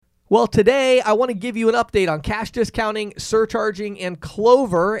Well, today I want to give you an update on cash discounting, surcharging, and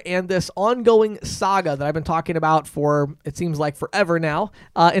Clover, and this ongoing saga that I've been talking about for, it seems like, forever now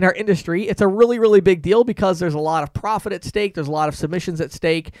in our industry. It's a really, really big deal because there's a lot of profit at stake. There's a lot of submissions at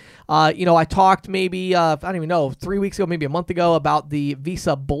stake. I talked maybe, I don't even know, 3 weeks ago, maybe a month ago, about the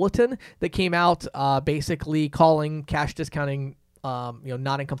Visa Bulletin that came out basically calling cash discounting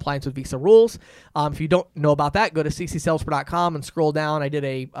not in compliance with Visa rules. If you don't know about that, go to ccsalespro.com and scroll down. I did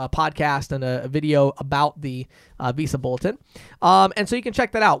a podcast and a video about the Visa Bulletin. And so you can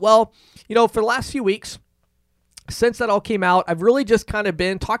check that out. Well, for the last few weeks, since that all came out, I've really just kind of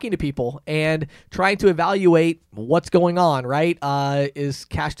been talking to people and trying to evaluate what's going on, right? Is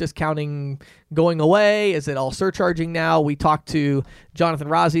cash discounting going away? Is it all surcharging now? We talked to Jonathan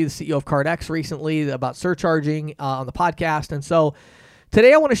Rozzi, the CEO of CardX, recently about surcharging on the podcast. And so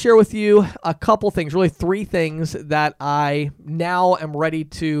today I want to share with you a couple things, really three things that I now am ready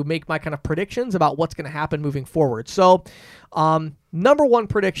to make my kind of predictions about what's going to happen moving forward. So number one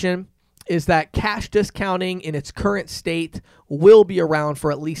prediction is that cash discounting in its current state will be around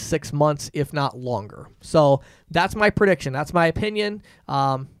for at least 6 months, if not longer. So that's my prediction. That's my opinion.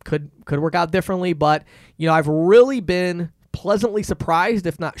 Could work out differently, but I've really been pleasantly surprised,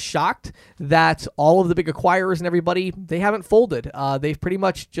 if not shocked, that all of the big acquirers and everybody, they haven't folded. They've pretty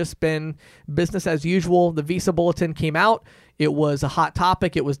much just been business as usual. The Visa Bulletin came out. It was a hot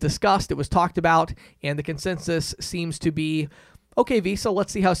topic. It was discussed. It was talked about, and the consensus seems to be, okay, Visa,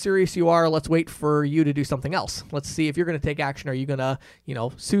 let's see how serious you are. Let's wait for you to do something else. Let's see if you're going to take action. Are you going to,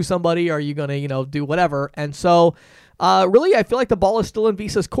 sue somebody? Are you going to, do whatever? And so really, I feel like the ball is still in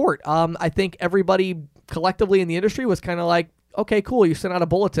Visa's court. I think everybody collectively in the industry was kind of like, okay, cool. You sent out a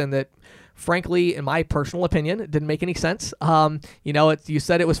bulletin that, frankly, in my personal opinion, didn't make any sense. You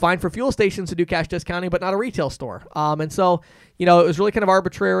said it was fine for fuel stations to do cash discounting, but not a retail store. And so, it was really kind of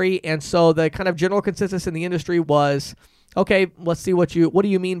arbitrary. And so the kind of general consensus in the industry was, okay, let's see what do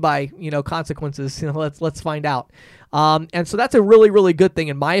you mean by, consequences? Let's find out. And so that's a really, really good thing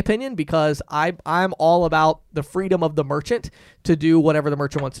in my opinion, because I'm all about the freedom of the merchant to do whatever the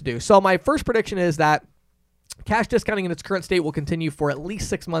merchant wants to do. So my first prediction is that cash discounting in its current state will continue for at least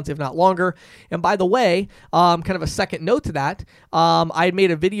 6 months, if not longer. And by the way, kind of a second note to that, I had made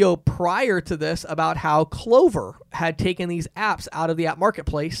a video prior to this about how Clover had taken these apps out of the app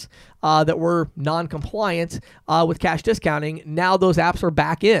marketplace that were non-compliant with cash discounting. Now those apps are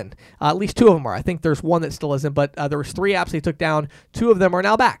back in. At least two of them are. I think there's one that still isn't, but there was 3 apps they took down. 2 of them are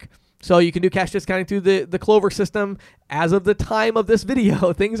now back. So you can do cash discounting through the Clover system. As of the time of this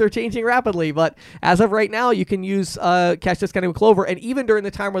video, things are changing rapidly, but as of right now, you can use cash discounting with Clover. And even during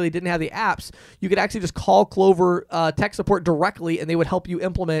the time where they didn't have the apps, you could actually just call Clover tech support directly, and they would help you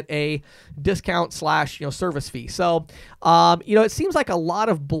implement a discount / service fee. So, it seems like a lot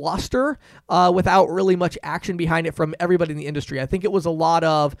of bluster without really much action behind it from everybody in the industry. I think it was a lot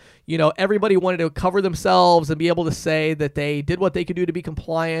of, everybody wanted to cover themselves and be able to say that they did what they could do to be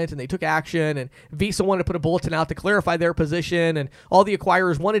compliant, and they took action, and Visa wanted to put a bulletin out to clarify their position, and all the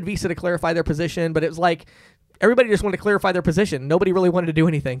acquirers wanted Visa to clarify their position, but it was like everybody just wanted to clarify their position. Nobody really wanted to do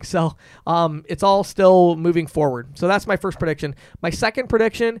anything. So it's all still moving forward. So that's my first prediction. My second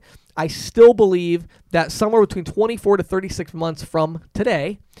prediction, I still believe that somewhere between 24 to 36 months from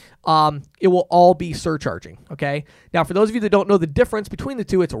today, it will all be surcharging, okay? Now, for those of you that don't know the difference between the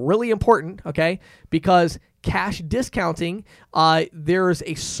two, it's really important, okay? Because cash discounting, there's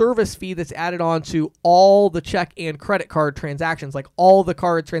a service fee that's added on to all the check and credit card transactions, like all the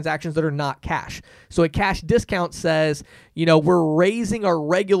card transactions that are not cash. So a cash discount says, we're raising our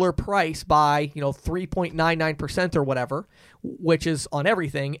regular price by, 3.99% or whatever, which is on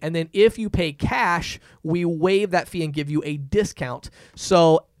everything. And then if you pay cash, we waive that fee and give you a discount.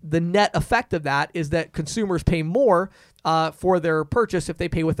 So the net effect of that is that consumers pay more for their purchase if they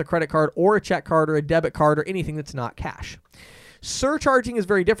pay with a credit card or a check card or a debit card or anything that's not cash. Surcharging is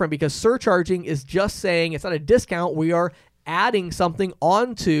very different, because surcharging is just saying it's not a discount. We are adding something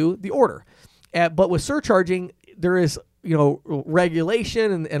onto the order. But with surcharging, there is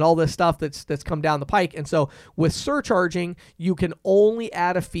regulation and all this stuff that's come down the pike. And so with surcharging, you can only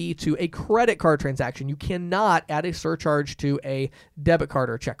add a fee to a credit card transaction. You cannot add a surcharge to a debit card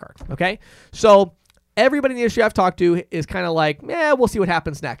or a check card. Okay. So everybody in the industry I've talked to is kind of like, we'll see what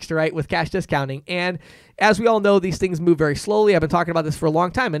happens next, right? With cash discounting. And as we all know, these things move very slowly. I've been talking about this for a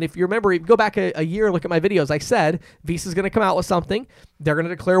long time. And if you remember, go back a year and look at my videos, I said Visa's going to come out with something. They're going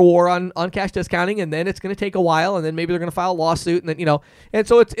to declare war on cash discounting, and then it's going to take a while, and then maybe they're going to file a lawsuit, and then, and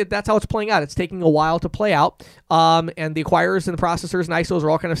so that's how it's playing out. It's taking a while to play out. And the acquirers and the processors and ISOs are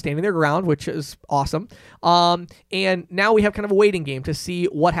all kind of standing their ground, which is awesome. And now we have kind of a waiting game to see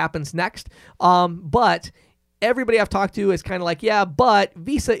what happens next. But everybody I've talked to is kind of like, yeah, but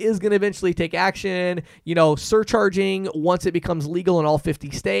Visa is going to eventually take action, surcharging once it becomes legal in all 50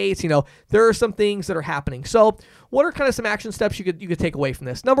 states. There are some things that are happening. So what are kind of some action steps you could take away from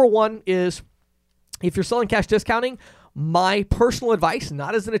this? Number one is, if you're selling cash discounting, my personal advice,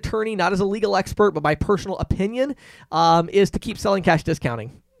 not as an attorney, not as a legal expert, but my personal opinion, is to keep selling cash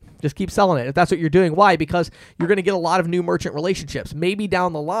discounting. Just keep selling it if that's what you're doing. Why? Because you're going to get a lot of new merchant relationships. Maybe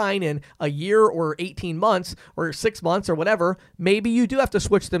down the line in a year or 18 months or 6 months or whatever, maybe you do have to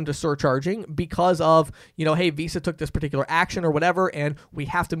switch them to surcharging because of, hey, Visa took this particular action or whatever, and we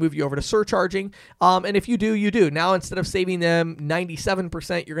have to move you over to surcharging. And if you do, you do. Now, instead of saving them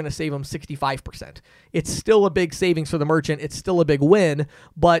 97%, you're going to save them 65%. It's still a big savings for the merchant. It's still a big win.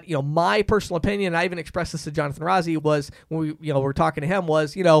 But, my personal opinion, and I even expressed this to Jonathan Razi, was when we were talking to him,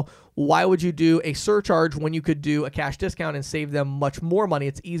 was, why would you do a surcharge when you could do a cash discount and save them much more money?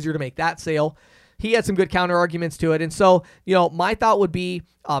 It's easier to make that sale. He had some good counter arguments to it. And so, my thought would be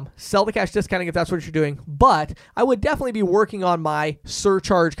sell the cash discounting if that's what you're doing. But I would definitely be working on my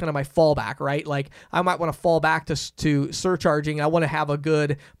surcharge, kind of my fallback, right? Like I might want to fall back to surcharging. I want to have a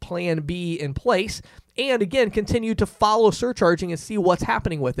good plan B in place. And again, continue to follow surcharging and see what's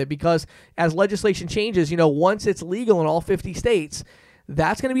happening with it. Because as legislation changes, once it's legal in all 50 states,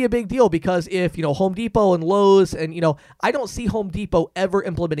 that's going to be a big deal, because if, Home Depot and Lowe's and, I don't see Home Depot ever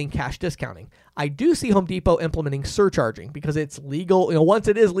implementing cash discounting. I do see Home Depot implementing surcharging because it's legal. Once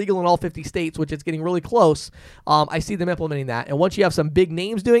it is legal in all 50 states, which it's getting really close, I see them implementing that. And once you have some big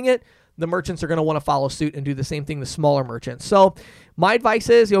names doing it, the merchants are going to want to follow suit and do the same thing to smaller merchants. So my advice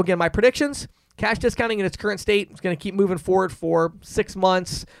is, again, my predictions, cash discounting in its current state is going to keep moving forward for 6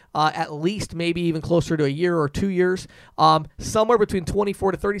 months, at least, maybe even closer to a year or 2 years. Somewhere between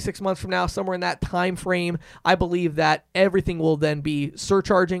 24 to 36 months from now, somewhere in that time frame, I believe that everything will then be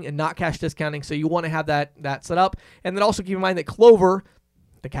surcharging and not cash discounting. So you want to have that set up. And then also keep in mind that Clover,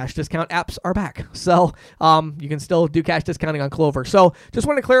 the cash discount apps, are back. So you can still do cash discounting on Clover. So just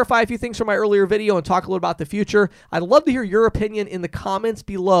want to clarify a few things from my earlier video and talk a little about the future. I'd love to hear your opinion in the comments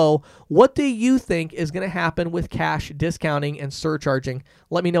below. What do you think is going to happen with cash discounting and surcharging?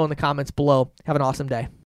 Let me know in the comments below. Have an awesome day.